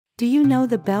Do you know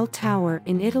the bell tower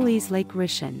in Italy's Lake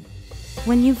Richin?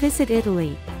 When you visit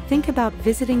Italy, think about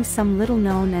visiting some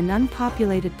little-known and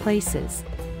unpopulated places,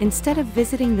 instead of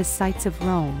visiting the sights of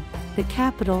Rome, the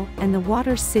capital, and the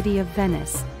water city of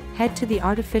Venice. Head to the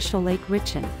artificial Lake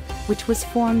Richin, which was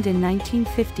formed in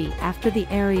 1950 after the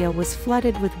area was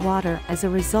flooded with water as a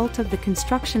result of the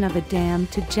construction of a dam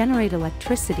to generate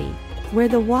electricity, where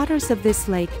the waters of this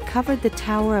lake covered the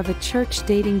tower of a church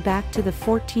dating back to the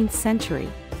 14th century,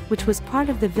 which was part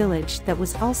of the village that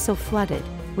was also flooded,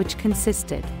 which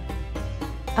consisted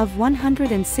of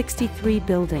 163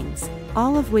 buildings,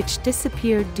 all of which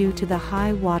disappeared due to the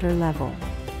high water level.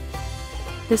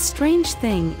 The strange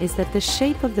thing is that the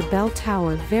shape of the bell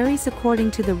tower varies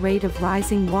according to the rate of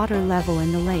rising water level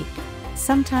in the lake.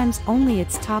 Sometimes only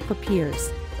its top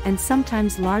appears, and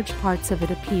sometimes large parts of it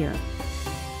appear.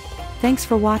 Thanks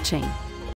for watching.